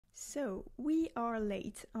So we are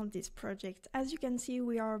late on this project. As you can see,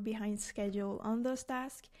 we are behind schedule on those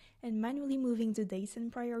tasks, and manually moving the dates and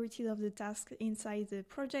priorities of the tasks inside the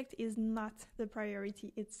project is not the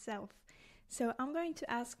priority itself. So I'm going to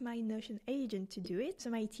ask my Notion agent to do it, so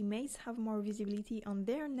my teammates have more visibility on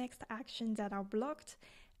their next actions that are blocked,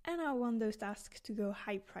 and I want those tasks to go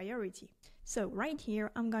high priority. So right here,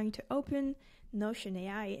 I'm going to open Notion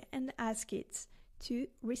AI and ask it to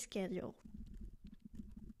reschedule.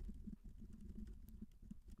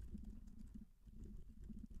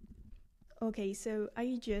 Okay, so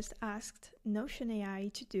I just asked Notion AI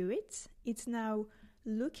to do it. It's now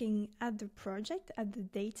looking at the project, at the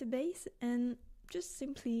database, and just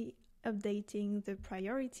simply updating the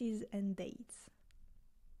priorities and dates.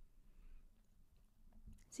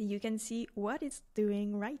 So you can see what it's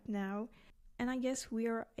doing right now, and I guess we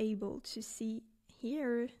are able to see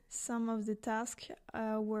here some of the tasks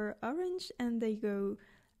were orange and they go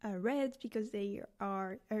red because they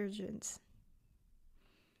are urgent.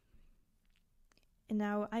 And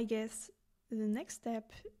now I guess the next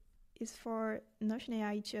step is for Notion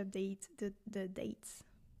AI to update the dates.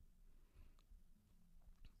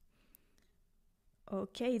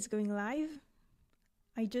 Okay, it's going live.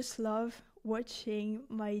 I just love watching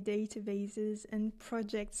my databases and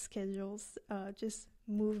project schedules just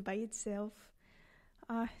move by itself.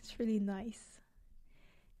 It's really nice.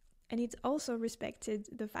 And it also respected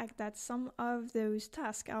the fact that some of those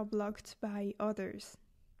tasks are blocked by others.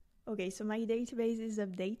 Okay, so my database is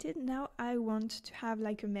updated. Now I want to have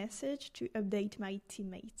like a message to update my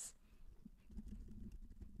teammates.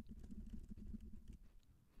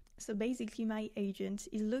 So basically my agent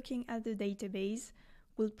is looking at the database,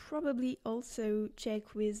 will probably also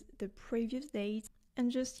check with the previous date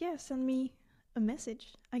and just, send me a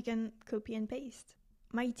message. I can copy and paste.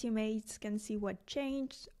 My teammates can see what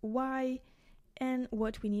changed, why, and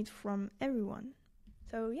what we need from everyone.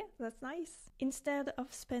 So that's nice. Instead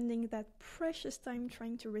of spending that precious time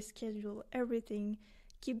trying to reschedule everything,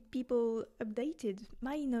 keep people updated,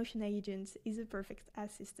 my Notion agent is a perfect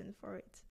assistant for it.